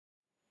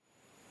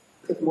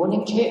Good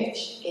morning,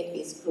 church. It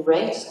is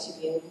great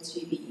to be able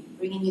to be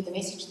bringing you the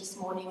message this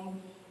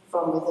morning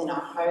from within our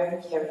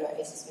home here at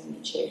Oasis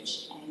Family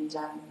Church. And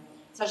so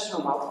I just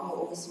want to welcome you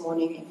all this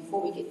morning. And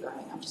before we get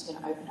going, I'm just going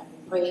to open up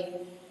and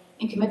pray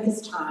and commit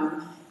this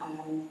time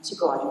to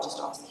God and just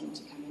ask Him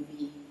to come and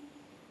be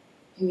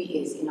who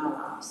He is in our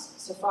lives.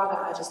 So, Father,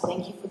 I just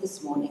thank you for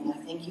this morning. I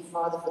thank you,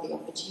 Father, for the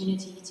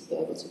opportunity to be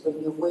able to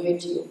bring your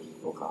word to your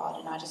people, God.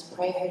 And I just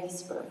pray, Holy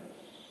Spirit,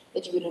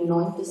 that you would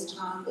anoint this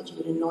time, that you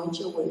would anoint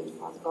your word,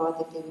 Father God,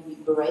 that there would be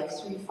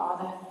breakthrough,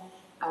 Father,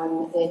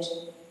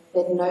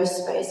 that no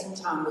space and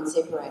time would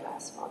separate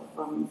us, Father,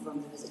 from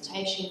the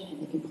visitation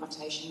and the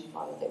impartation,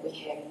 Father, that we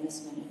have in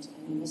this minute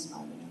and in this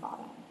moment,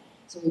 Father.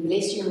 So we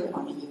bless you and we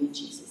honor you in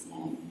Jesus'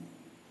 name.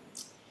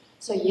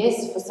 So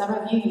yes, for some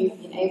of you,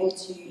 you've been able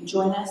to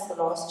join us the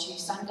last 2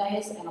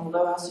 Sundays, and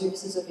although our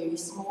services are very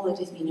small, it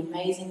has been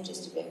amazing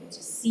just to be able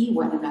to see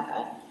one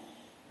another.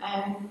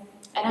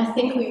 And I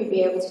think we would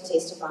be able to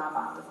testify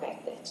about the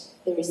fact that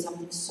there is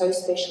something so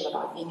special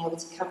about being able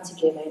to come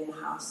together in the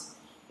house.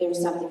 There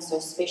is something so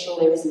special.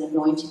 There is an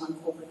anointing on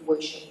corporate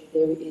worship.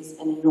 There is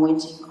an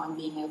anointing on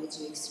being able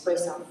to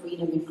express our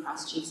freedom in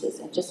Christ Jesus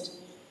and just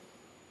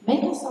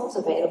make ourselves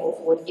available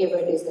for whatever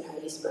it is that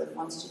Holy Spirit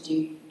wants to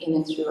do in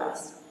and through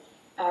us.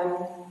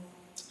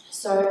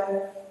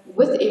 So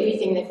with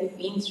everything that we've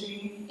been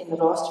through in the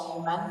last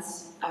few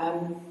months,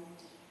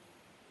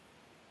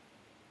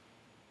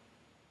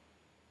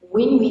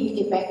 when we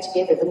get back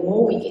together, the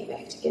more we get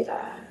back together,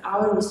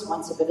 our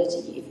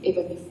responsibility, if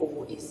ever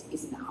before,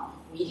 is now.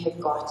 We have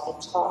got a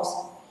task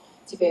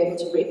to be able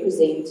to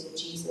represent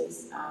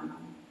Jesus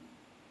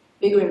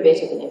bigger and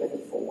better than ever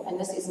before. And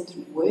this isn't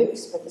through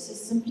works, but this is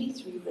simply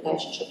through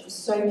relationship. For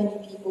so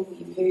many people,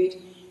 we've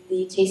heard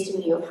the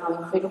testimony of how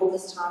incredible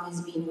this time has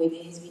been, where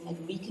there has been a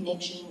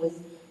reconnection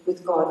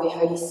with God, where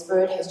Holy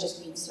Spirit has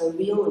just been so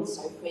real and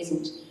so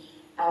present.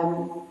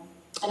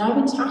 And I've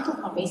entitled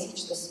my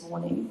message this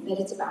morning that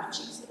it's about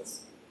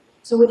Jesus.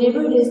 So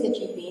whatever it is that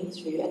you've been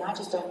through, and I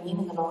just don't mean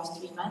in the last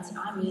 3 months,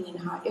 I mean in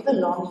however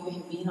long you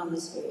have been on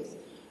this earth,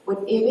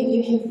 whatever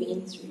you have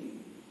been through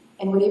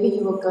and whatever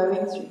you are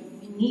going through,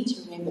 you need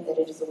to remember that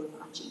it is all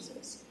about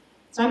Jesus.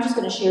 So I'm just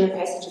going to share a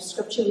passage of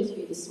scripture with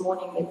you this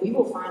morning that we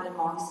will find in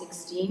Mark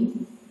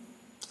 16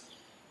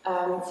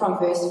 from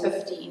verse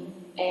 15.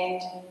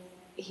 And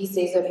he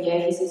says over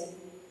here, he says,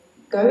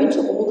 "Go into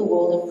all the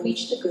world and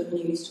preach the good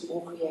news to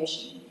all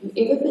creation.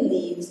 Whoever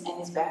believes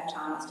and is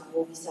baptized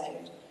will be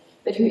saved,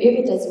 but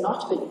whoever does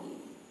not believe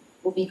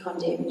will be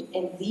condemned.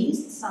 And these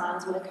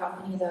signs will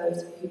accompany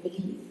those who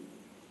believe.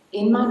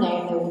 In my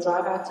name they will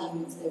drive out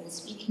demons, they will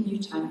speak in new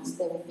tongues,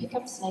 they will pick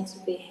up snakes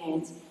with their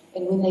hands,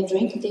 and when they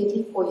drink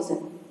deadly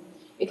poison,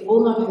 it will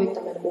not hurt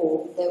them at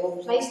all. They will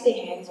place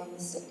their hands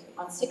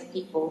on sick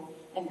people,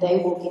 and they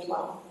will get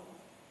well."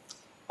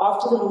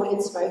 After the Lord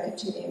had spoken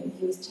to them,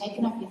 he was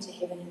taken up into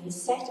heaven, and he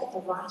sat at the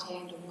right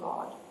hand of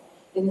God.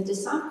 Then the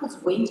disciples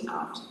went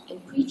out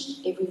and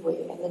preached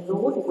everywhere, and the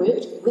Lord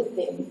worked with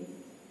them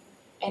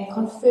and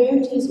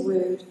confirmed his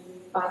word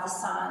by the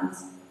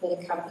signs that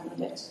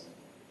accompanied it.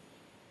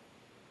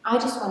 I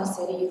just want to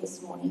say to you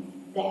this morning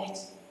that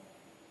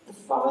the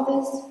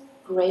Father's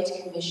Great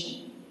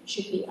Commission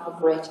should be our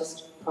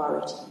greatest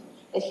priority.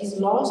 That his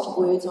last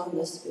words on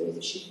this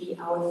earth should be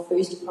our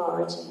first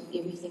priority in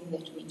everything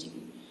that we do.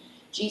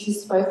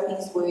 Jesus spoke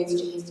these words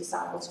to his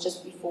disciples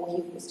just before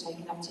he was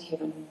taken up to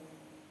heaven.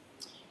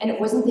 And it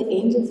wasn't the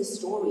end of the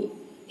story,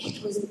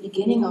 it was the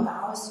beginning of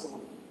our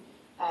story.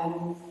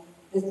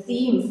 The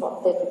theme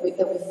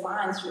that we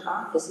find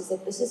throughout this is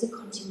that this is a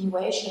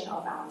continuation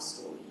of our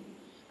story.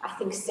 I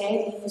think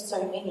sadly for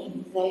so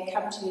many, they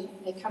come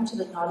to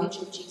the knowledge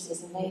of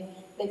Jesus and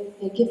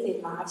they give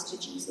their lives to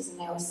Jesus and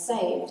they are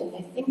saved and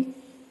they think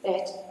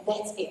that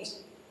that's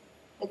it,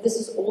 that this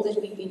is all that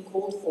we've been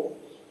called for.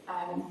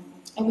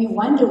 And we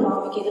wonder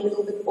why we get a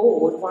little bit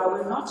bored, why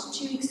we're not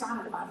too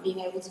excited about being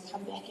able to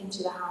come back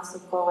into the house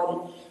of God,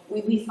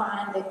 and we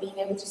find that being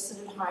able to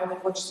sit at home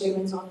and watch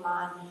sermons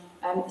online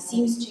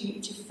seems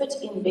to fit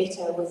in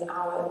better with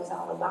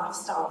our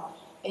lifestyle.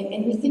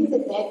 And we think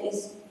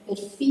that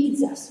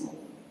feeds us more.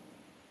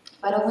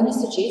 But I want to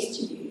suggest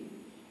to you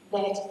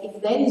that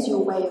if that is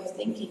your way of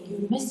thinking,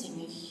 you're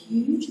missing a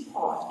huge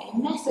part, a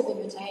massive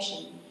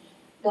invitation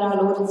that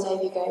our Lord and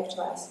Savior gave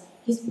to us.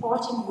 His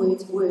parting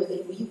words were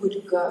that we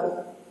would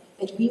go,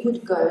 that we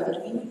would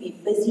be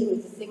busy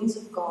with the things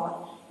of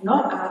God,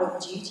 not out of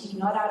duty,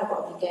 not out of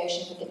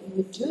obligation, but that we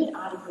would do it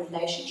out of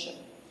relationship.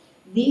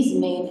 These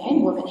men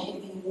and women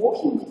had been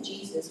walking with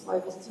Jesus for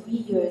over 3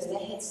 years.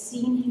 They had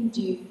seen him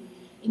do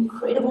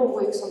incredible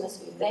works on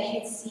this earth. They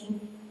had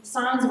seen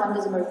signs,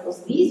 wonders, and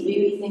miracles, these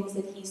very things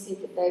that he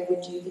said that they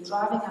would do, the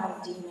driving out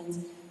of demons,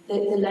 the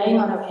laying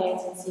on of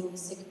hands and seeing the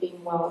sick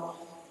being well,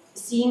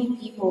 seeing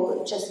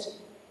people just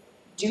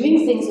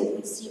doing things that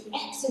would seem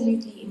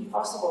absolutely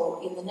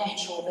impossible in the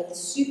natural, but the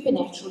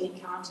supernatural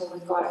encounter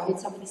with God. I heard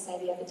somebody say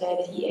the other day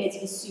that he adds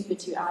his super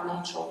to our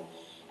natural.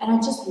 And I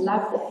just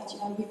love that. You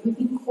know, we've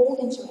been called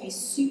into a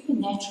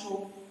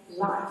supernatural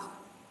life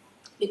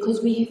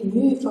because we have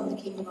moved from the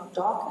kingdom of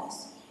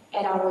darkness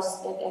at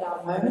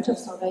our moment of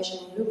salvation,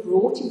 we were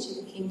brought into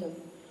the kingdom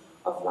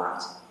of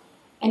light.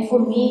 And for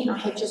me, I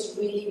have just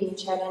really been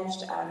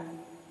challenged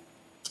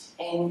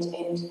and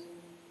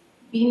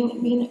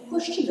been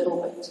pushed a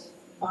little bit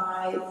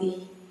by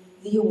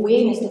the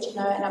awareness that,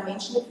 and I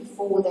mentioned it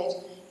before, that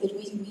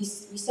we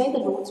say the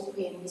Lord's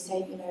Prayer and we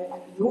say,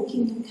 like, your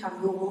kingdom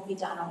come, your will be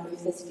done on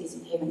earth as it is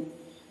in heaven.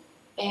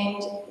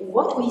 And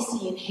what we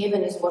see in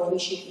heaven is what we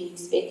should be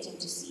expecting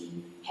to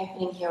see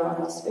happening here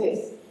on this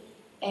earth.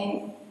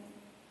 And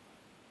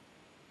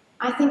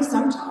I think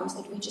sometimes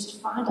that we just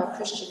find our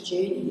Christian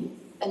journey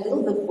a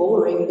little bit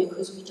boring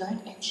because we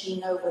don't actually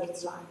know what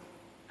it's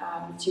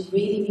like to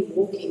really be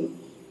walking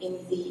in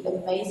the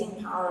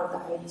amazing power of the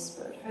Holy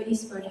Spirit. Holy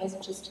Spirit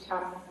hasn't just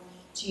come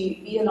to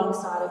be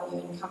alongside of you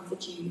and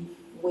comfort you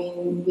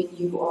when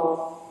you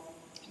are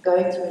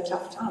going through a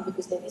tough time,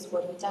 because that is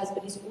what he does,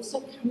 but he's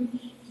also come,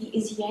 he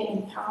is here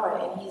in power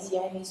and he is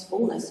here in his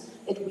fullness,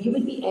 that we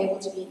would be able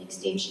to be an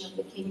extension of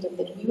the kingdom,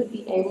 that we would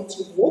be able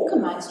to walk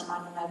amongst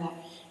one another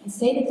and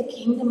say that the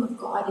kingdom of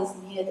God is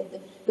near,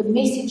 that the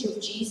message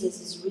of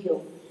Jesus is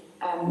real.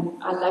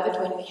 I love it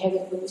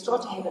when we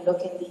start to have a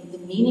look at the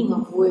meaning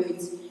of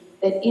words,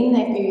 that in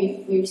that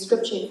very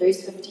scripture in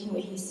verse 15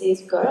 where he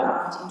says, go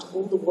out into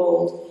all the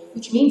world,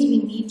 which means we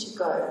need to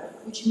go,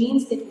 which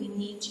means that we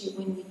need to,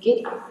 when we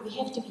get up, we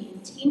have to be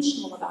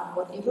intentional about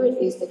whatever it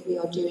is that we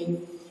are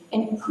doing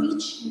and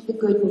preach the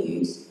good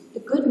news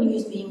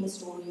being the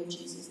story of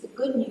Jesus, the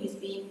good news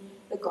being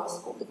the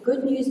gospel, the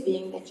good news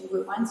being that you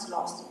were once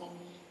lost and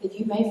that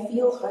you may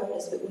feel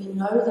hopeless, but we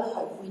know the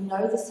hope, we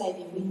know the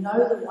Savior, we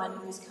know the one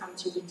who has come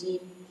to redeem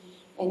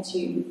and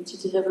to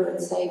deliver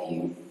and save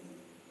you.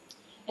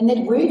 And that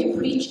word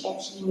preach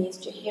actually means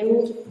to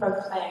herald,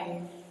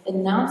 proclaim,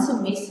 announce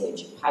a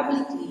message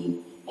publicly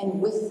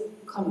and with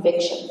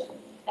conviction.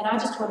 And I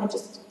just want to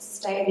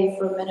stay there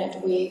for a minute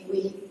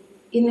where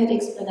in that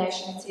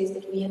explanation it says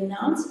that we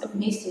announce a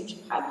message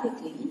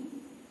publicly,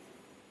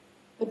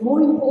 but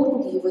more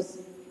importantly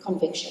with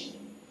conviction.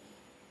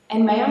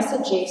 And may I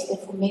suggest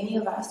that for many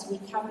of us, we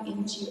come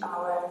into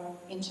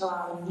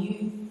our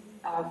new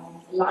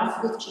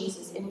life with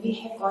Jesus, and we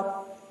have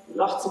got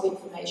lots of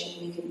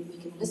information. We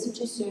can listen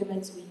to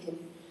sermons, we can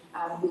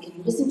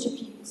listen to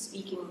people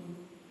speaking,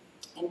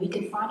 and we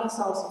can find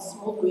ourselves in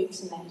small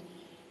groups and that,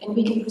 and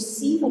we can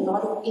receive a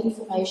lot of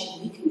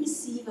information. We can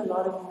receive a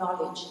lot of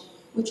knowledge,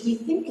 which we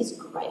think is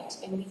great,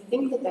 and we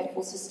think that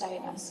will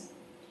sustain us.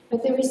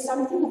 But there is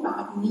something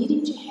about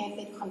needing to have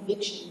that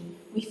conviction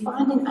we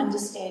find in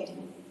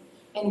understanding.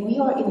 And we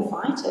are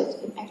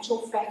invited, in actual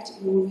fact,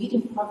 we will read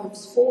in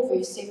Proverbs 4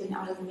 verse 7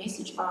 out of the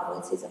Message Bible.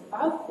 It says,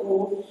 above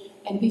all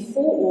and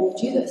before all,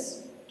 do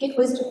this. Get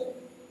wisdom.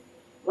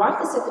 Write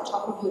this at the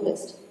top of your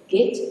list.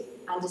 Get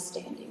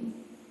understanding.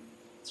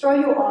 Throw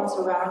your arms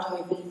around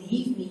her.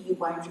 Believe me, you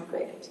won't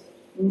regret it.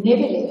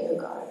 Never let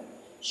her go.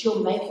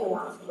 She'll make your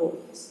life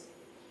glorious.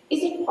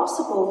 Is it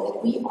possible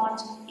that we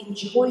aren't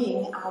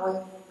enjoying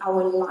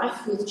our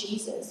life with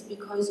Jesus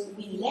because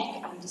we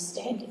lack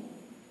understanding?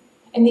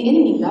 And the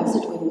enemy loves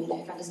it when we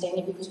lack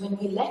understanding, because when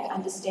we lack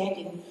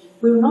understanding,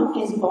 we're not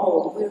as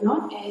bold, we're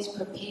not as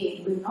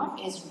prepared, we're not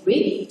as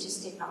ready to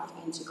step out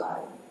and to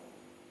go.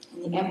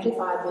 In the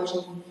Amplified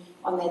Version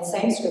on that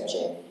same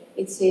scripture,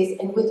 it says,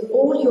 and with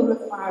all you're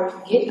requiring,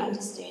 get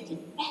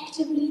understanding,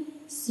 actively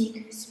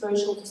seek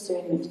spiritual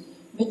discernment,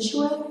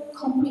 mature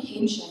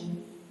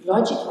comprehension,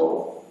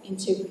 logical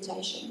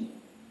interpretation.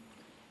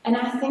 And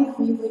I think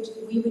we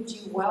would do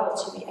well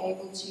to be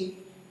able to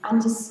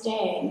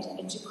understand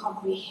and to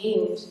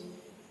comprehend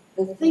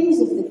the things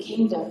of the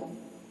kingdom.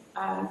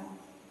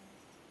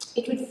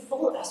 It would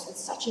fill us with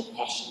such a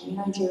passion.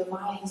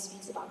 Jeremiah, he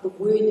speaks about the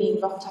word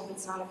being locked up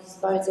inside of his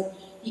bones, and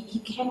he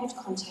cannot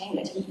contain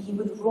it. He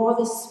would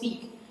rather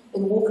speak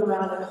than walk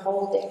around and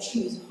hold that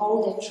truth,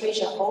 hold that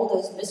treasure, hold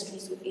those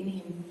mysteries within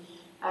him.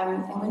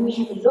 And when we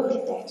have a look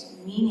at that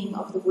meaning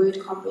of the word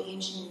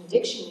comprehension in the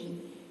dictionary,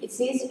 it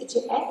says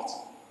to act,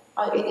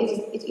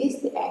 it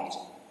is the act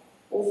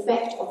or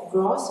fact of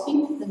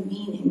grasping the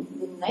meaning,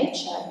 the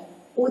nature,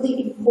 or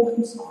the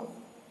importance of.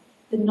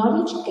 The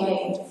knowledge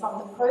gained from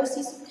the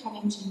process of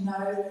coming to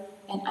know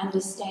and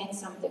understand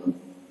something.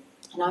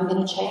 And I'm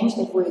going to change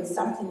that word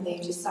something there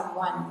to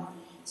someone.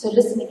 So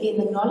listen again,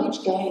 the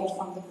knowledge gained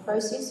from the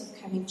process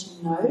of coming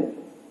to know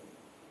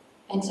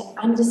and to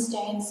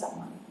understand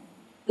someone.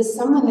 The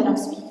someone that I'm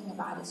speaking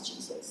about is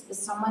Jesus. The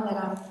someone that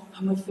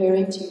I'm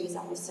referring to is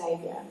our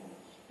Savior.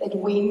 That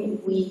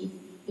when we,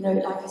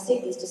 like I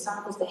said, these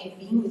disciples, they had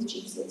been with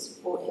Jesus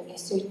for a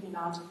certain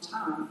amount of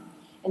time.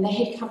 And they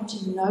had come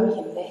to know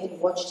him. They had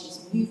watched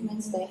his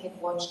movements. They had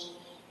watched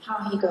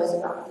how he goes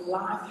about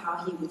life,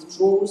 how he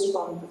withdraws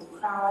from the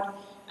crowd.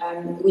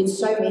 When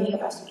so many of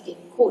us would get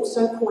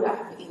so caught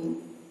up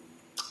in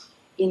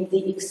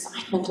the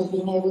excitement of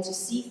being able to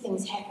see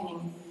things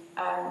happening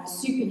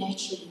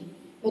supernaturally.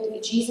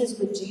 But Jesus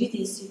would do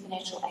these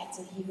supernatural acts,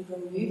 and he would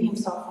remove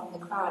himself from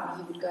the crowd,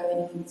 and he would go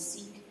and he would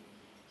seek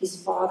his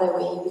Father,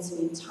 where he would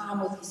spend time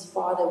with his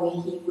Father, where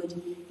he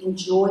would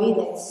enjoy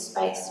that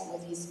space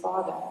with his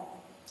Father.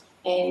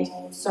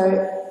 And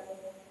so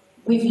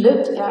we've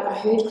lived, I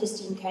heard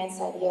Christine Kane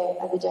say the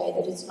other day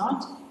that it's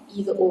not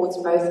either or, it's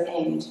both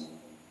and.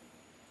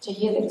 To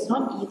hear that it's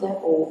not either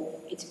or,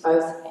 it's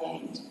both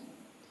and.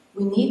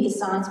 We need the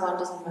signs,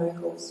 wonders and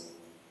miracles,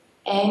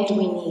 and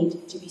we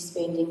need to be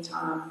spending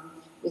time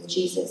with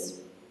Jesus.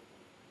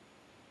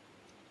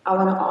 I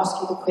want to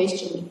ask you the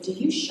question, do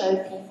you show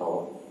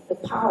people the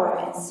power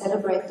and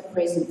celebrate the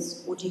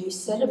presence, or do you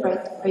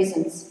celebrate the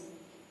presence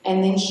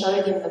and then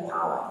show them the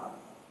power?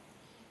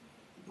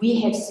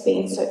 We have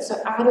spent,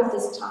 so out of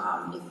this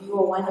time, if you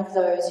are one of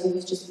those who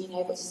has just been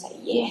able to say,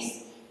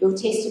 yes, your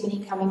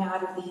testimony coming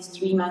out of these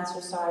 3 months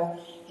or so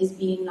has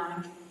been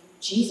like,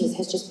 Jesus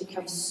has just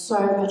become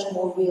so much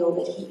more real,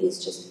 that he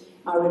is just,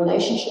 my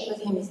relationship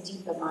with him is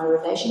deeper, my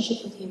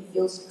relationship with him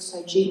feels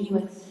so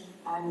genuine,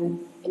 and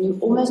you're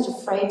almost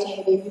afraid to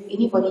have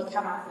anybody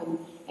come up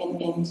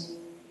and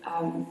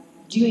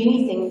do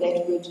anything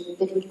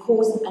that would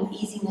cause an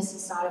uneasiness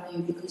inside of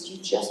you, because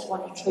you just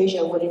want to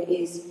treasure what it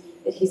is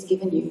that he's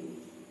given you.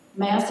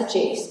 May I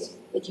suggest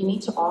that you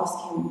need to ask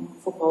him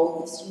for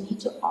boldness. You need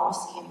to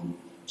ask him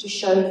to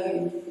show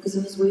you, because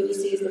in his word he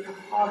says that the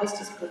harvest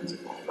is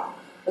plentiful,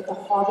 but the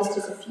harvest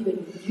is a few,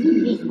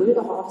 and we're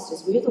the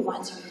harvesters, we're the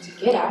ones who need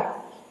to get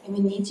up, and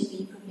we need to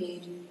be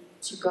prepared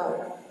to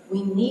go.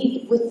 We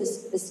need, with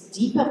this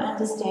deeper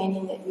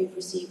understanding that we've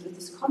received, with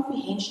this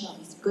comprehension of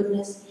his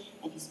goodness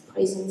and his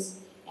presence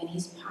and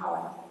his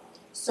power.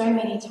 So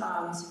many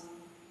times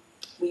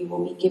we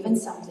will be given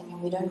something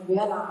and we don't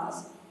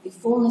realize the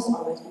fullness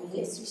of it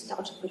unless we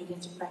start to put it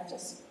into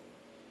practice.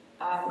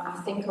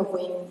 I think of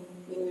when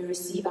we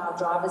receive our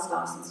driver's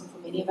license, and for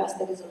many of us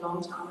that is a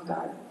long time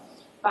ago.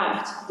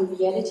 But the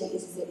reality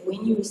is that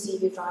when you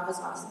receive your driver's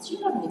license,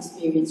 you're not an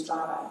experienced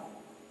driver.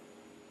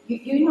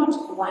 You're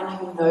not one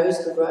who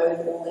knows the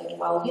road all that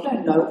well. You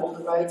don't know all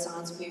the road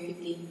signs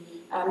perfectly.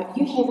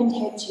 You haven't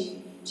had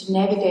to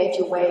navigate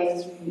your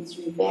way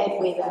through bad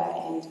weather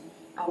and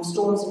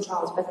storms and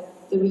trials.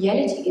 But the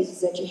reality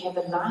is that you have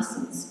a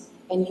license,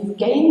 and you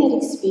gain that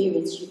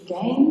experience, you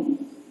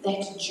gain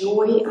that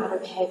joy out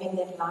of having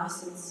that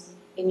license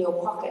in your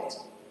pocket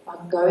by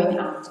going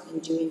out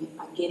and doing it,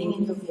 by getting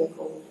in your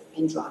vehicle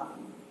and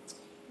driving.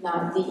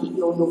 Now,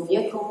 your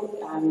vehicle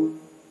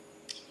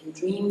in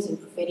dreams and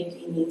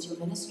prophetically means your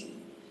ministry.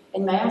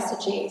 And may I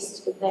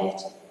suggest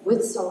that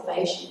with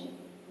salvation,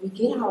 we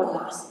get our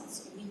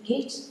license, we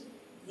get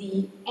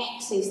the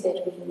access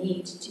that we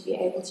need to be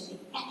able to be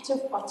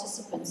active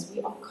participants.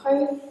 We are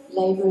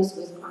co-laborers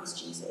with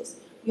Christ Jesus.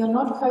 We are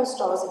not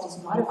co-stars. It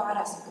is not about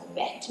us. I go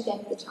back to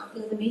that, the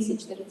title of the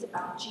message, that it's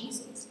about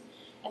Jesus.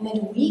 And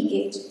that we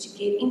get to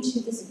get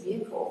into this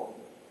vehicle,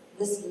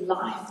 this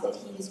life that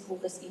he has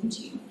called us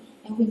into,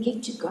 and we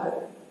get to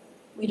go.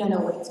 We don't know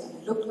what it's going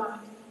to look like.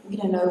 We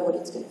don't know what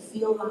it's going to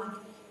feel like,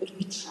 but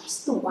we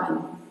trust the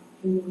one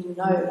whom we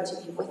know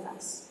to be with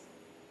us.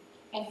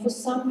 And for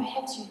some,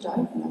 perhaps you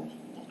don't know him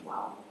that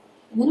well.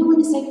 And then I want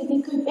to say to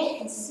them, go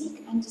back and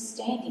seek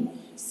understanding.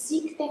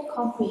 Seek that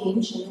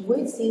comprehension. The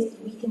word says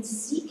that we can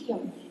seek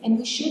him, and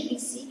we should be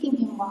seeking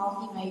him while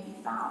he may be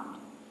found.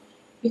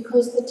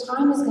 Because the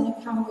time is going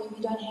to come where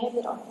we don't have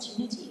that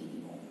opportunity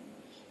anymore.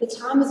 The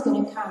time is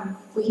going to come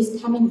where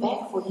he's coming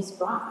back for his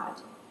bride.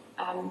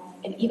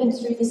 And even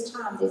through this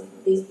time,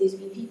 there's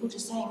been people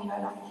just saying,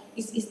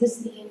 is this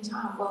the end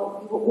time? Well,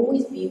 we will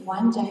always be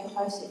one day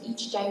closer.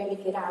 Each day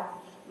we get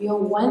up, we are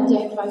one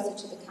day closer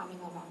to the coming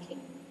of our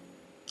King,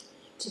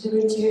 to the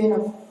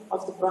return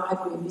of the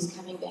bridegroom who's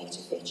coming back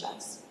to fetch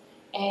us.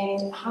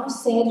 And how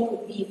sad it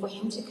would be for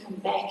him to come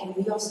back and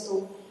we are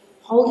still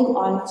holding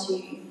on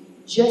to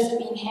just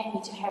being happy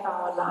to have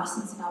our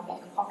license in our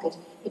back pocket,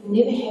 but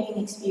never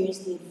having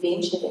experienced the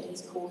adventure that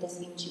he's called us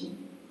into.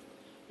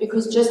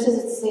 Because just as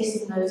it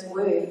says in those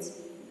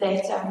words,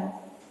 that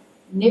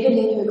never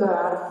let her go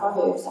out of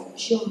Proverbs, like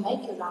she'll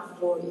make your life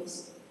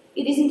glorious.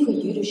 It isn't for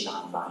you to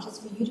shine bright, it's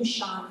for you to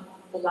shine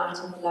the light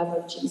and the love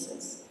of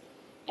Jesus.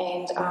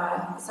 And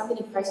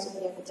somebody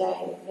posted the other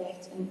day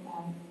that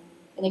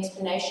an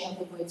explanation of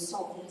the word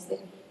salt is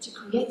that to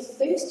create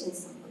thirst in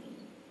somebody.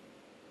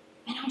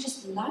 And I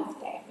just love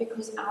that,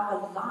 because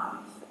our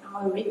life,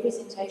 our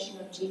representation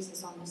of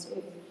Jesus on this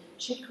earth,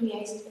 should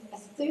create a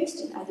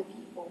thirst in other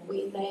people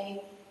where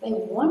they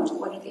want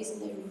what it is,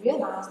 and they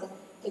realize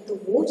that the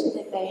water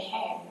that they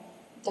have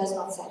does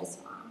not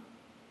satisfy.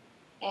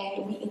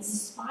 And we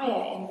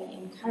inspire and we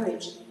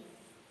encourage.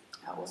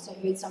 I also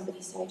heard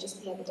somebody say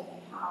just the other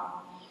day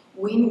how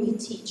when we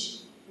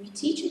teach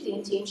with the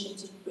intention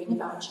to bring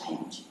about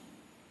change.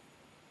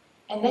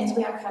 And that's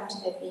where I come to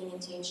that being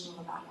intentional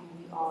about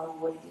who we are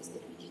and what it is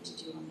that we get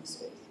to do on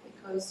this earth.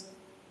 Because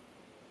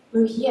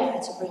we're here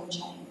to bring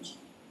change.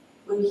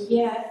 We're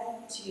here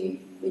to,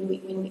 when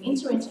we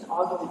enter into an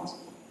argument,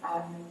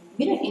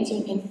 we don't enter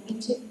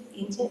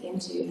into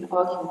an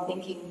argument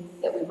thinking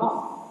that we're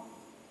wrong.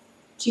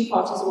 Two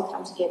parties will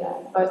come together,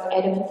 both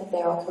adamant that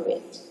they are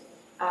correct,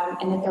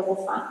 and that they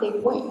will fight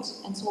their point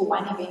until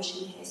one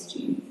eventually has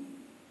to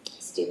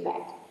step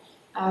back.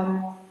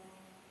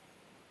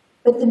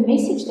 But the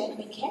message that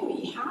we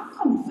carry, how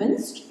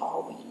convinced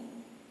are we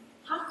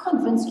How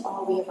convinced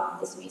are we about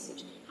this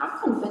message? How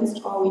convinced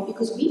are we?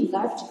 Because we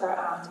love to go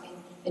out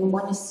and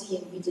want to see,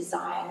 and we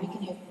desire, and we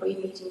can have prayer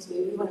meetings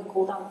where we want to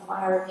call down the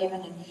fire of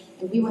heaven,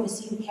 and we want to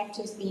see the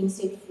captives being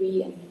set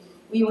free, and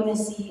we want to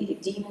see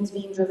demons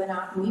being driven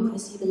out, and we want to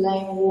see the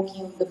lame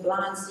walking, the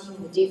blind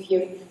seeing, the deaf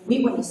hearing.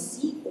 We want to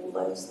see all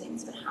those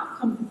things, but how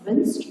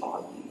convinced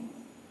are you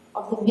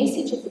of the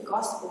message of the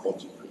gospel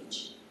that you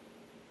preach?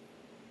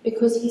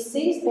 Because he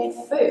says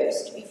that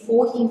first,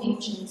 before he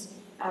mentions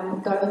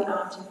going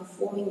out and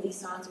performing these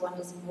signs,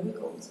 wonders, and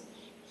miracles.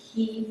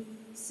 He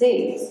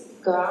says,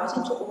 go out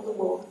into all the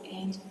world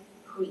and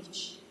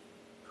preach.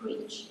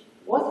 Preach.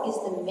 What is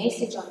the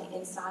message on the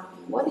inside of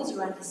you? What is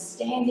your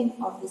understanding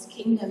of this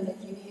kingdom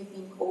that you have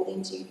been called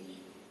into?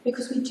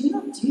 Because we do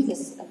not do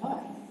this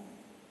alone.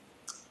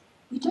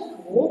 We don't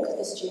walk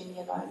this journey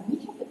alone.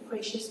 We have the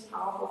precious,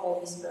 powerful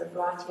Holy Spirit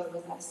right here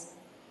with us.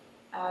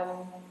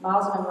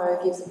 Miles Monroe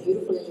gives a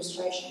beautiful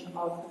illustration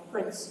of a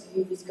prince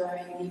who was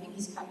leaving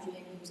his country,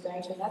 and he was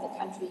going to another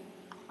country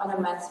on a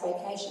month's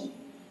vacation.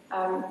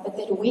 But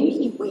that when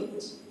he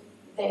went,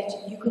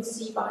 that you could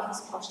see by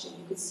his posture,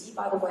 you could see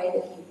by the way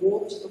that he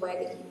walked, the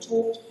way that he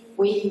talked,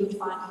 where he would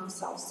find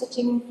himself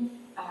sitting,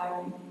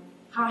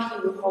 how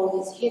he would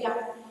hold his head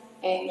up,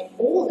 and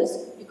all this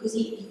because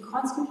he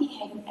constantly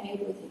had an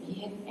aide with him.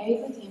 He had an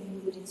aide with him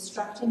who would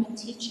instruct him and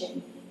teach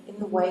him in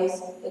the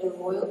ways that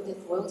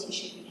royalty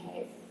should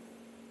behave.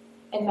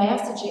 And may I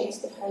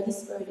suggest that Holy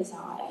Spirit is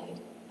our aid.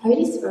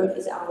 Holy Spirit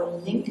is our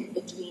link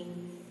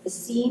between the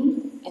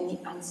seen and the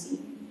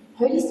unseen.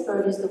 Holy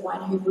Spirit is the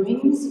one who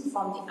brings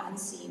from the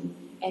unseen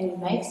and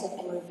makes it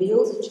and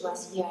reveals it to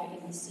us here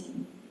in the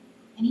seen.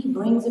 And he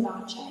brings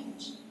about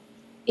change.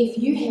 If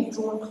you have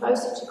drawn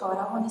closer to God,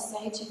 I want to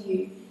say to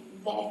you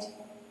that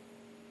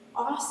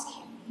ask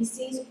him. He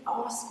says,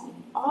 ask me.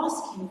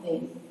 Ask him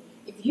then.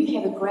 If you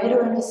have a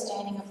greater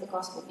understanding of the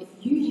gospel, if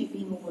you have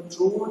been more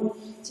drawn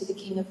to the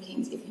King of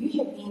Kings, if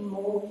you have been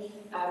more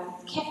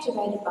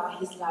captivated by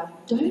his love,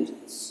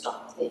 don't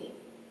stop there.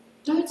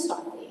 Don't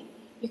stop there.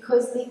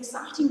 Because the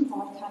exciting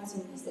part comes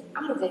in is that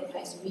out of that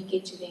place we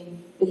get to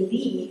then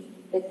believe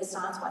that the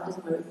signs, wonders,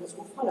 and miracles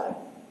will follow.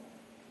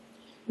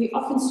 We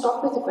often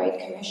stop with the Great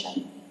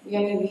Commission. We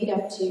only read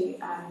up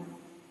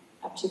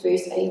to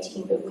verse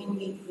 18, but when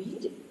we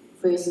read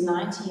verse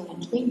 19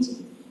 and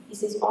 20, he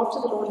says, after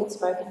the Lord had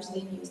spoken to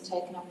them, he was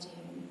taken up to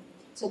heaven.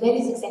 So that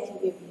is exactly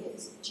where he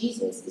is.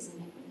 Jesus is in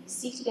heaven. He's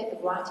seated at the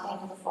right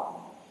hand of the Father,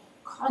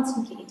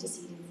 constantly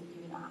interceding for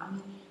you and I. I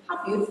mean,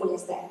 how beautiful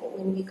is that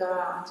when we go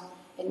out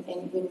and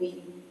when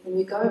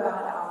we go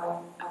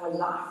about our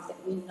life,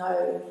 that we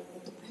know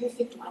that the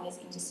perfect one is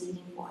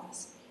interceding for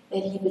us,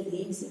 that he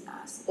believes in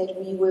us, that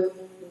we were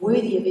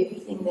worthy of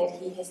everything that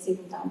he has said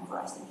and done for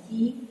us, and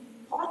he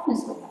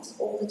partners with us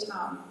all the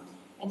time.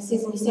 And it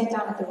says, and he sat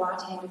down at the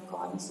right hand of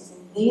God, and he says,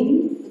 and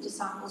then the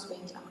disciples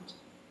went out.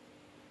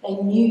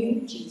 They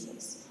knew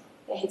Jesus.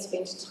 They had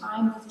spent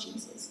time with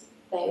Jesus.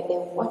 They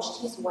watched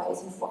his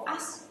ways. And for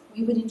us,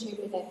 we would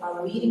interpret that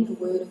by reading the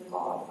word of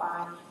God,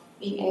 by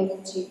being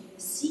able to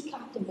seek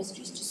out the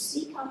mysteries, to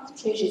seek out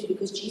the treasures,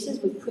 because Jesus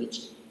would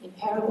preach in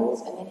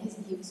parables, and then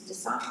his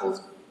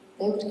disciples,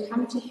 they would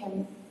come to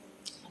him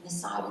on the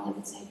side and they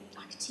would say,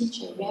 like,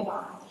 teacher,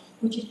 rabbi,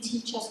 would you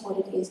teach us what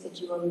it is that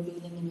you are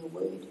revealing in your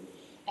word?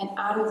 And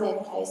out of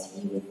that place,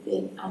 he would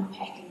then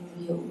unpack and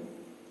reveal.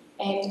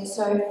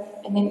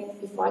 And then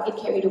before I get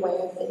carried away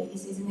over there, he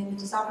says, and then the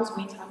disciples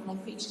went out and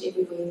they preached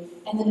everywhere,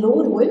 and the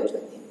Lord worked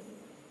with them.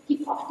 He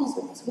partners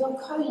with us. We are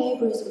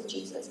co-laborers with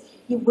Jesus.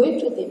 He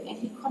worked with them and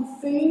he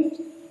confirmed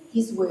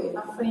his word.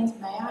 My friends,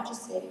 may I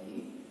just say to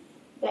you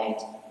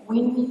that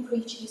when we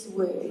preach his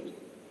word,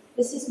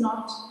 this is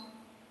not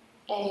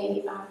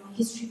a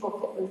history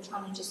book that we're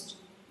trying to just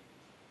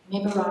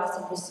memorize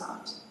and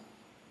recite.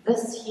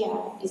 This here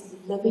is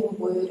the living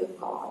word of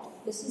God.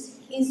 This is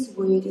his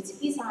word. It's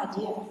his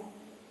idea.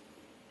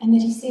 And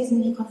that he says,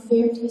 and he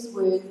confirmed his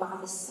word by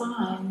the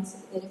signs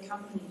that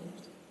accompanied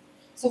it.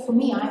 So for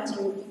me,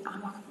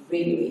 I'm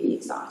really, really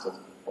excited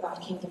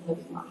about kingdom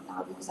living right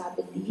now, because I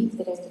believe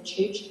that as the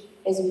church,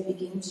 as we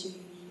begin to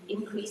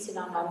increase in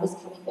our numbers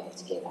coming back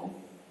together,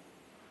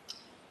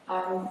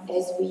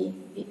 as we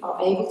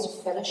are able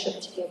to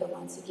fellowship together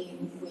once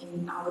again,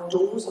 when our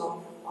doors are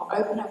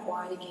open up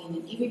wide again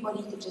and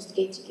everybody can just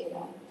get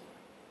together,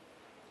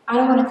 I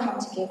don't want to come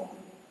together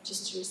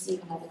just to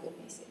receive another good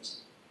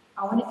message.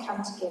 I want to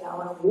come together, I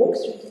want to walk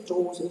through the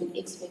doors with an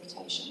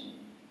expectation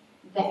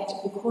that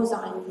because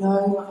I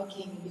know my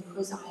King,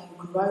 because I am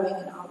growing,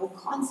 and I will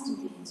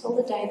constantly, until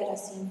the day that I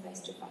see him face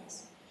to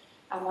face,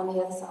 I'm on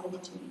the other side of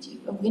eternity.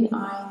 But when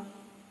I'm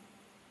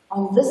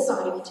on this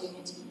side of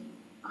eternity,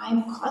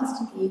 I'm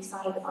constantly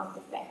excited about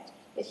the fact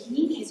that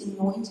he has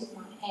anointed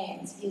my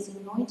hands, he has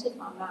anointed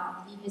my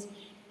mouth, he has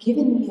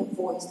given me a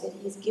voice, that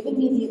he has given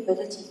me the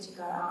ability to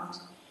go out.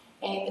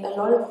 And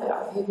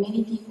I've heard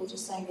many people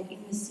just saying that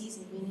in this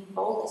season we need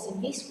boldness,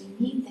 and yes,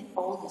 we need that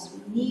boldness,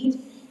 we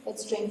need that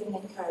strength and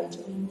that courage,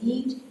 and we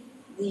need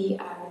the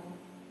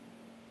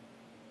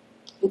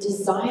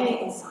desire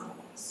inside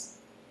of us.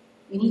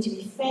 We need to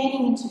be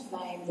fanning into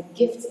flame the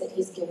gifts that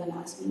He's given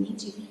us. We need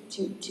to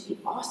be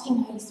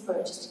asking Holy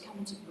Spirit just to come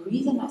and to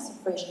breathe on us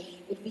afresh,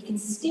 that we can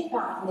step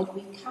out and that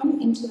we come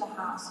into the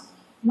house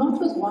not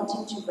with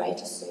wanting to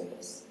rate a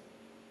service,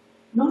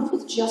 not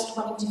with just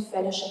wanting to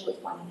fellowship with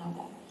one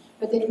another,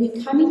 but that we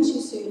come into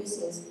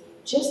services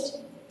just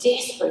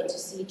desperate to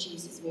see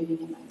Jesus moving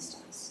amongst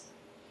us.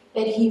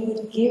 That He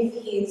would give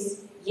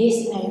His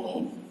yes and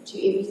amen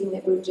to everything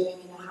that we're doing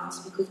in the house,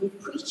 because we're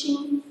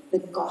preaching the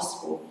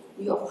gospel.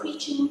 We are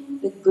preaching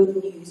the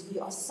good news. We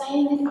are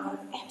saying it out of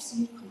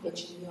absolute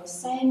conviction. We are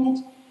saying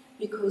it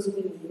because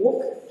we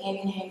walk hand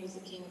in hand with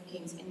the King of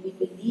Kings and we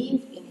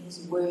believe in His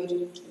word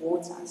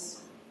towards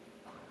us.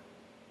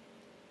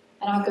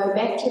 And I go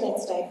back to that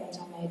statement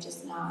I made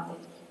just now,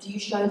 that do you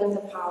show them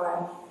the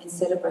power and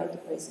celebrate the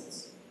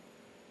presence?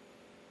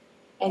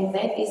 And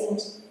that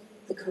isn't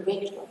the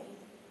correct way.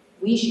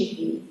 We should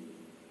be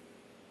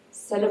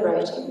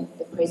celebrating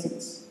the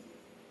presence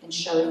and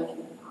showing them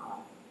the power.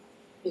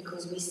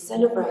 Because we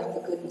celebrate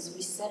the goodness,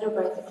 we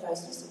celebrate the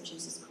closeness of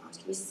Jesus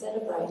Christ, we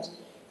celebrate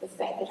the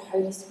fact that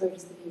Holy Spirit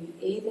is the very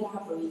air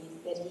that I breathe,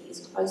 that He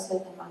is closer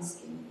than my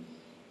skin.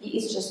 He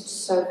is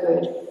just so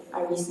good.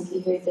 I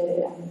recently heard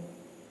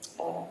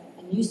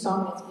a new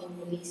song that's been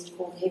released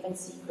called Heaven's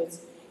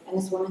Secrets, and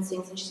this woman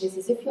sings and she says,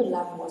 as if your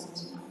love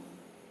wasn't enough,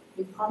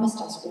 you promised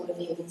us all of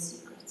Heaven's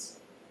secrets.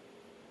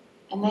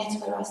 And that's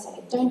where I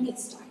say, don't get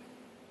stuck.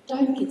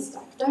 Don't get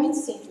stuck. Don't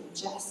settle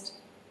just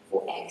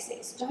for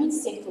access. Don't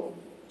settle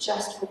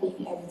just for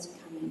being able to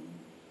come in.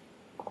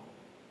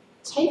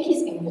 Take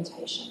His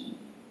invitation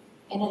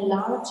and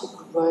allow it to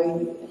grow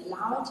you.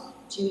 Allow it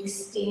to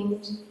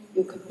extend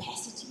your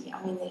capacity.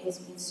 I mean, there has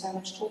been so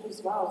much talk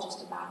as well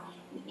just about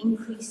an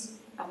increase,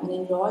 an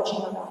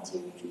enlarging of our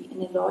territory,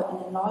 an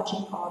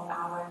enlarging of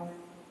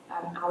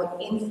our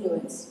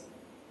influence.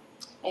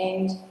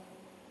 And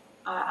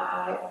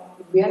I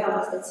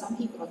realize that some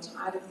people are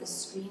tired of the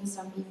screen,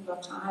 some people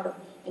are tired of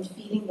and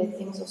feeling that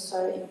things are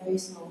so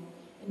impersonal.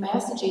 And may I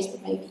suggest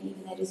that maybe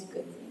even that is a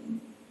good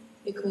thing,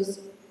 because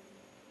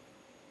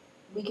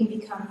we can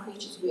become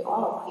creatures, we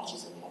are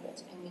creatures of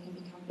habit, and we can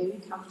become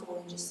very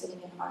comfortable in just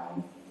sitting at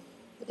home.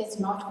 But that's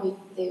not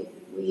where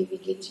we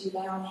get to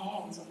lay on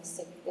hands on the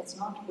sick. That's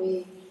not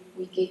where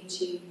we get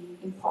to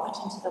impart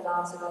into the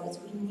lives of others.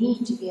 We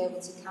need to be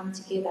able to come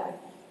together.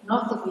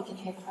 Not that we can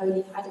have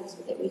holy huddles,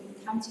 but that we can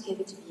come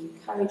together to be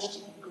encouraged, to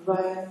be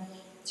grown,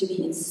 to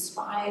be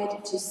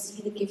inspired, to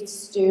see the gifts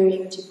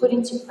stirring, to put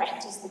into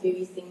practice the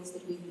very things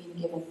that we've been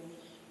given.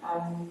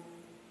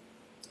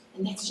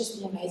 And that's just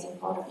the amazing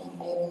part of being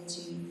able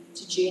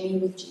to journey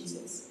with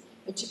Jesus.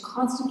 But to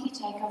constantly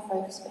take our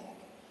focus back.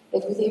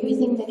 That with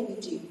everything that we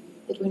do,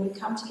 that when we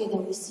come together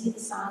and we see the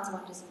signs,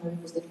 wonders, and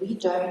miracles, that we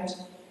don't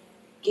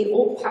get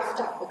all puffed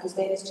up, because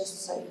that is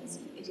just so easy.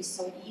 It is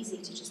so easy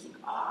to just think,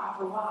 I've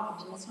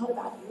arrived. And it's not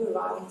about you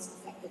arriving, it's the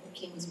fact that the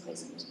King is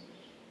present.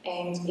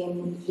 And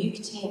in Luke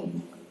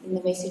 10, in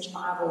the Message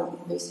Bible,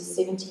 in verses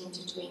 17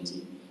 to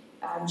 20,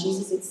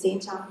 Jesus had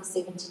sent out the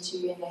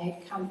 72 and they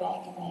had come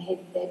back and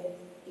they'd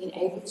been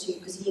able to,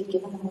 because He had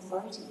given them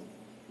authority.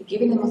 He'd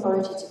given them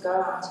authority to go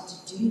out and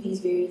to do these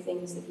very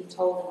things that He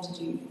told them to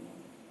do.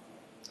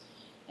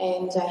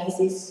 And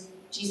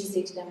Jesus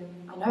said to them,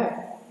 I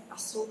know, I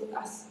saw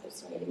us,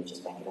 sorry, let me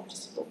just back it up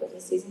just a little bit. He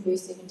says in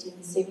verse 17,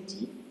 the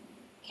 70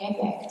 came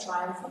back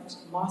triumphant,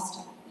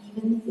 Master,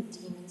 even the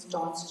demons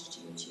danced to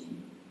your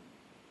tune.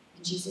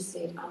 And Jesus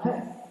said, I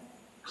know,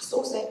 I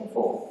saw Satan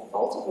fall, a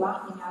bolt of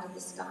lightning out of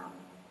the sky.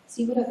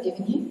 See what I've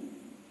given you?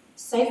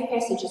 Safe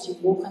passage as you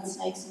walk on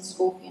snakes and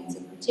scorpions,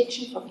 and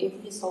protection from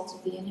every assault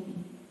of the enemy.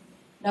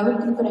 No one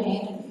can put a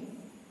hand on you.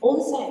 All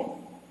the same,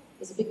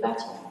 there's a big but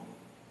here.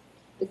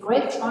 The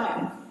great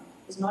triumph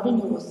is not in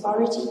your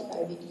authority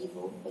over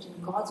evil, but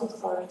in God's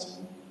authority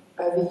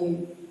over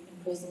you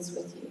and presence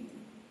with you.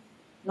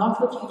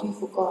 Not what you do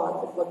for God,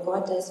 but what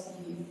God does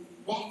for you.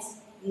 That's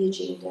the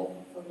agenda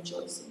for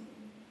rejoicing.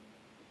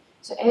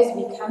 So as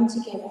we come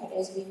together,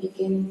 as we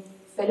begin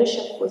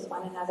fellowship with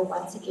one another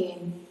once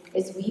again,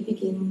 as we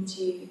begin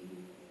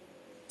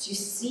to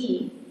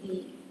see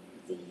the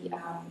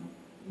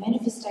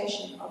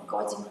manifestation of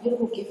God's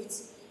incredible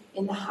gifts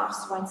in the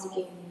house once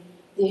again,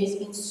 there has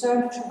been so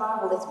much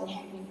revival that's been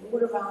happening all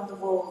around the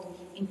world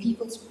in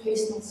people's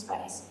personal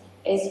space,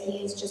 as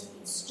He has just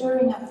been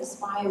stirring up this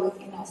fire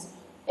within us.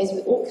 As we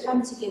all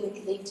come together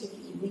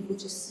collectively, we will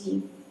just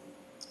see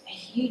a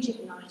huge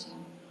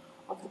igniting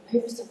of the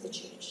purpose of the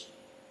church.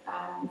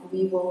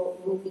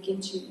 We'll begin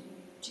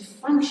to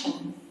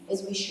function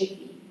as we should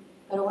be.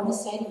 But I want to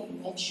say to you,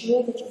 make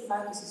sure that your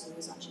focus is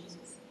always on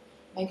Jesus.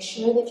 Make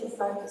sure that your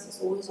focus is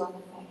always on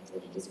the fact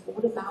that it is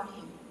all about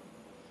Him,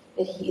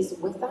 that He is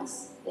with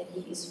us, that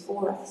He is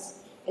for us.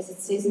 As it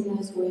says in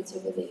those words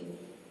over there,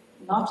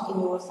 not in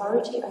your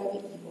authority over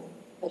evil,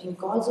 but in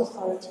God's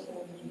authority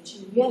over you,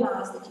 to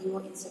realize that you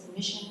are in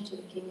submission to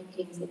the King of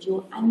Kings, that you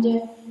are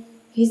under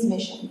His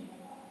mission,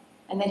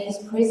 and that His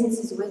presence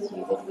is with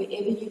you, that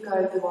wherever you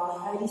go, you are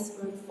Holy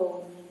Spirit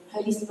filled,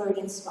 Holy Spirit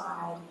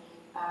inspired,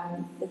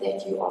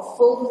 that you are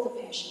filled with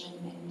the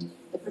passion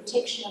the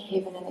protection of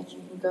heaven, and that you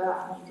can go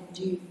out and you can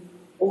do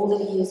all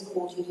that He has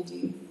called you to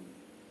do.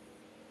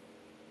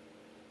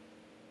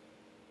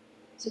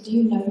 So do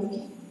you know your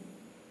King?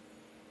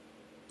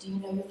 Do you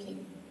know your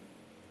King?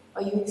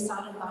 Are you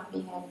excited about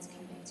being able to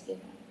come back together?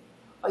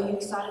 Are you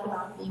excited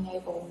about being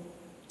able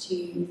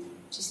to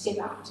step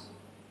out?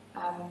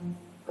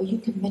 Are you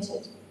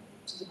committed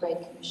to the Great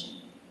Commission?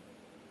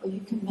 Are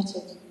you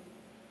committed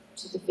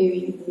to the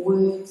very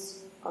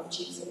words of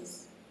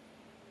Jesus?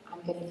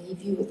 I'm going to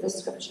leave you with this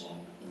scripture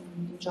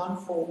in John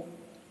 4,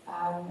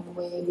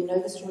 where we know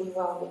the story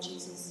well, where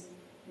Jesus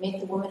met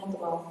the woman at the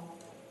well,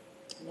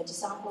 and the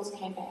disciples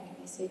came back and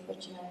they said,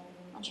 but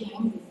aren't you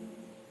hungry?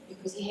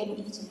 Because he hadn't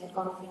eaten, had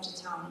gone off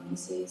into town, and he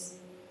says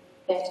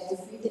that the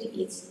food that he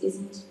eats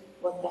isn't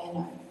what they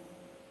know.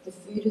 The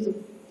food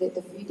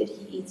that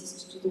he eats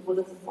is to do the will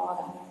of the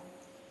Father.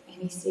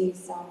 And he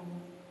says,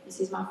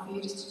 my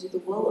food is to do the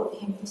will of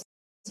Him who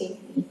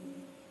sent me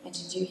and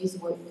to do His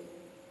work.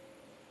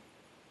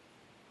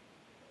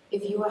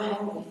 If you are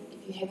hungry,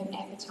 if you have an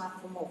appetite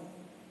for more,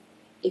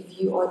 if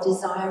you are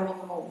desiring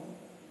more,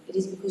 it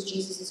is because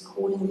Jesus is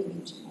calling you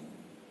into more.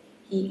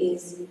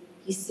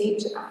 He said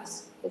to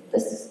us that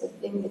this is the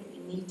thing that we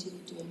need to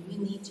be doing. We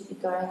need to be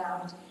going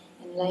out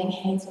and laying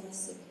hands on the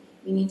sick.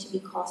 We need to be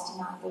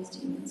casting out those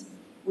demons.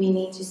 We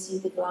need to see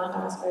the blind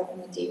eyes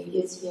open, the deaf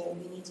ears hear.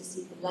 We need to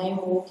see the lame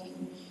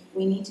walking.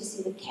 We need to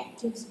see the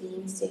captives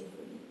being set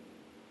free.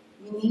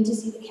 We need to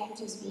see the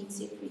captives being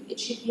set free. It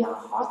should be our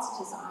heart's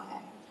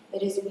desire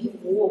that as we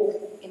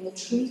walk in the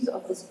truth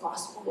of this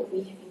gospel that we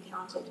have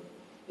encountered,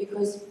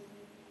 because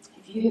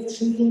if you have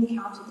truly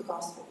encountered the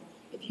gospel,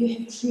 if you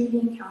have truly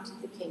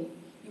encountered the King,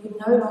 you would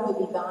no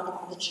longer be bound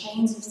by the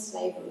chains of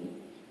slavery,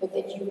 but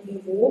that you would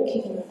be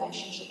walking in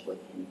relationship with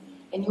Him.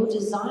 And your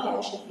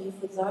desire should be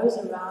for those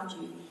around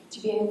you to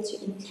be able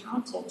to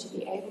encounter, to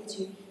be able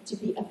to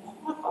be a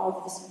part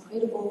of this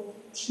incredible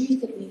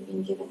truth that we've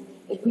been given,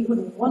 that we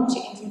would want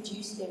to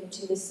introduce them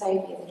to the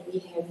Saviour that we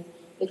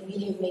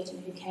have met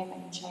and who came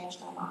and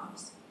changed our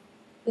lives.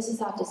 This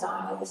is our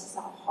desire, this is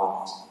our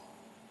heart.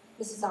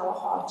 This is our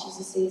heart.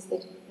 Jesus says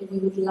that we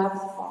would love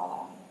the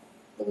Father,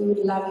 that we would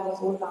love Him with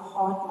all of our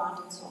heart, mind,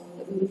 and soul,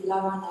 that we would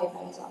love our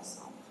neighbour as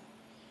ourselves.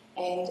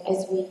 And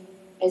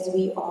as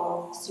we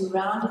are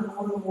surrounded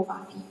more and more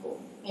by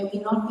people, may we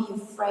not be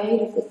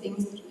afraid of the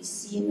things that we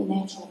see in the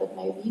natural, but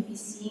may we be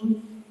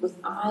seeing with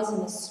eyes in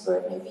the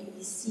Spirit. May we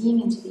be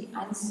seeing into the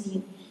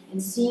unseen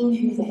and seeing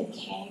who they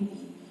can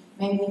be.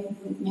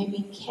 May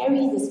we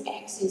carry this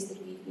access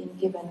that we've been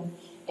given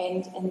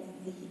and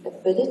the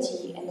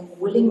ability and the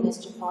willingness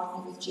to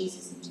partner with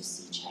Jesus and to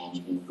see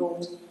change being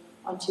brought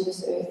onto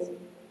this earth.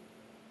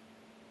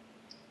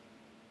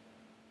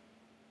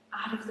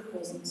 Out of the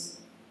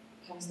presence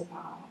comes the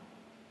power.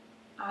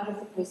 Out of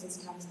the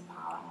presence comes the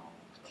power.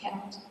 I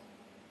cannot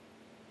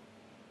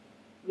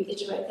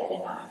reiterate that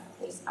enough.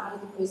 That out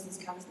of the presence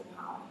comes the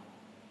power.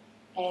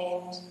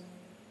 And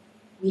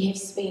we have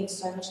spent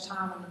so much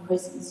time in the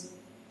presence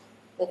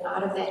that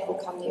out of that will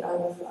come the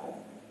overflow.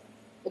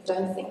 But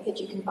don't think that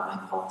you can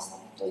bypass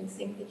that. Don't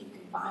think that you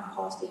can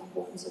bypass the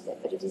importance of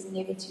that, but it is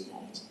never too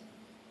late.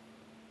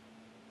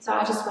 So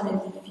I just want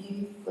to leave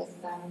you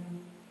with that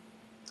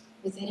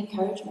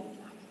encouragement.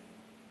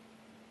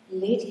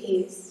 Let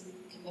His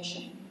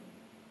commission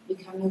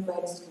become your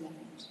greatest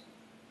commitment.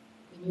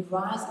 When you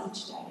rise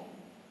each day,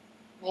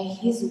 may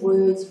His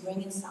words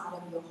ring inside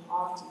of your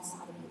heart,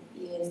 inside of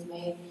your ears.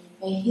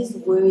 May His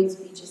words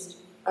be just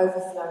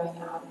overflowing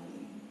out of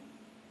you.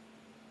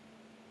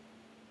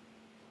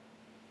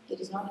 It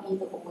is not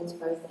either or, it's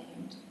both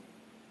and.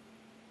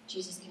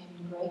 Jesus came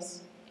in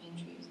grace and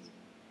truth.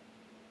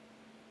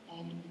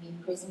 And we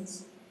need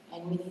presence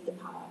and we need the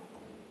power.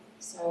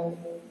 So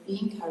be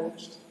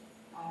encouraged.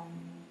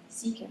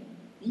 Seek Him.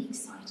 Be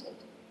excited.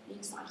 Be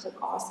excited.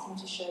 Ask Him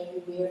to show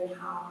you where and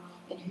how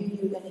and who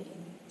you're going to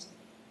impact.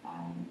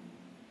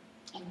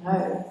 And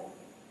know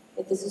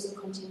that this is a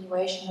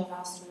continuation of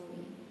our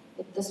story.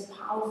 That this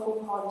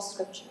powerful part of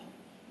Scripture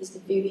is the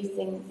very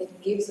thing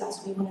that gives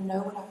us. We want to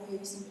know what our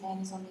purpose and plan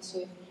is on this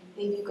earth.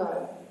 There you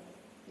go.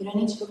 You don't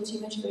need to look too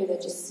much further.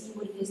 Just see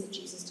what it is that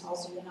Jesus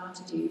tells you and I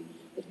to do.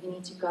 That we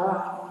need to go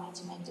out and we need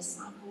to make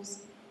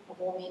disciples of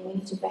all men. We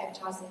need to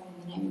baptize them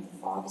in the name of the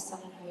Father, Son,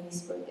 and Holy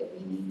Spirit. That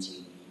we need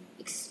to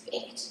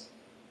expect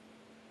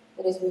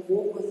that as we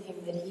walk with Him,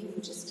 that He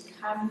would just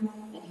come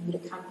and He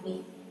would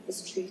accompany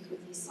this truth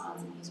with His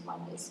signs and His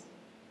wonders.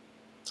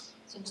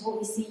 So until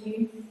we see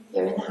you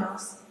here in the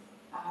house,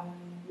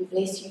 we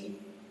bless you,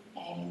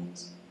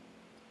 and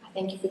I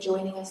thank you for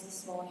joining us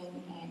this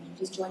morning, and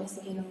please join us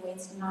again on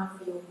Wednesday night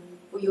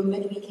for your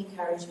midweek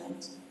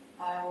encouragement.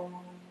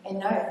 And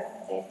know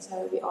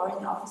that we are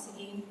in the office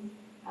again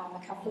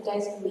a couple of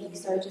days a week,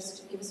 so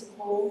just give us a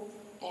call,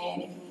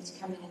 and if you need to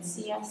come in and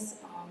see us,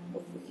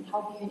 or if we can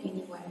help you in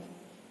any way,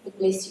 but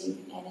bless you.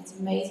 And it's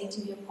amazing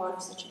to be a part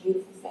of such a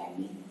beautiful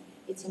family.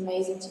 It's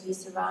amazing to be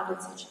surrounded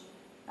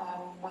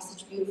by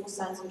such beautiful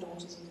sons and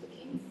daughters of the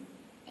King.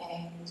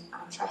 And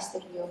I trust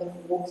that we are going to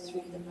walk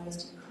through the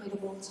most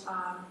incredible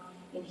time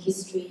in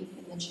history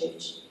in the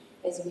church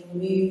as we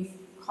move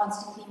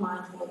constantly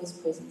mindful of His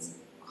presence,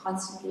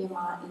 constantly in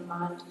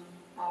mind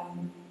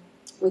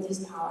with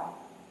His power,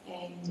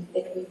 and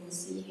that we will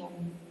see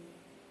Him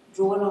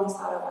draw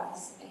alongside of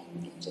us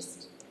and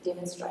just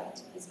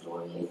demonstrate His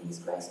glory and His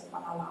grace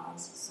upon our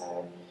lives.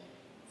 So,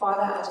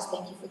 Father, I just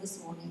thank You for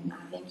this morning.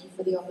 I thank You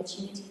for the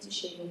opportunity to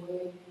share Your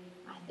word.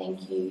 I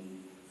thank You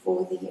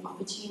for the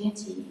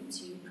opportunity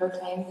to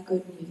proclaim the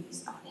good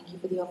news. I thank You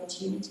for the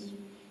opportunity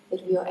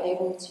that we are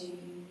able to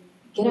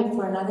get up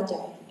for another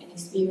day and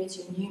experience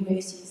Your new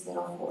mercies that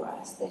are for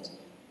us, that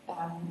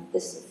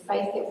this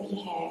faith that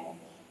we have,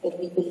 that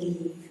we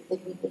believe,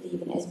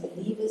 and as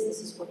believers,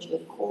 this is what You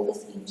have called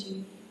us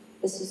into.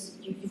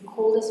 You've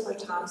called us for a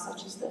time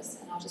such as this,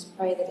 and I just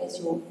pray that as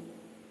Your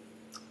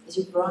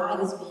bride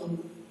is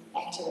being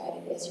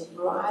activated, as Your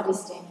bride is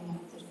standing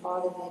up, that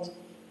Father,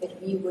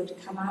 that we would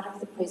come out of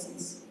the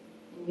presence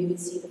and we would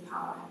see the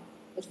power.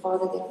 That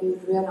Father, that we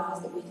would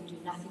realize that we can do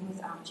nothing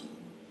without You,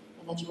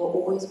 and that You are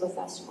always with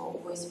us, You are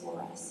always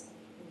for us.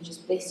 And we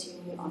just bless You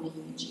and we honor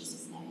You in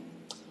Jesus' name.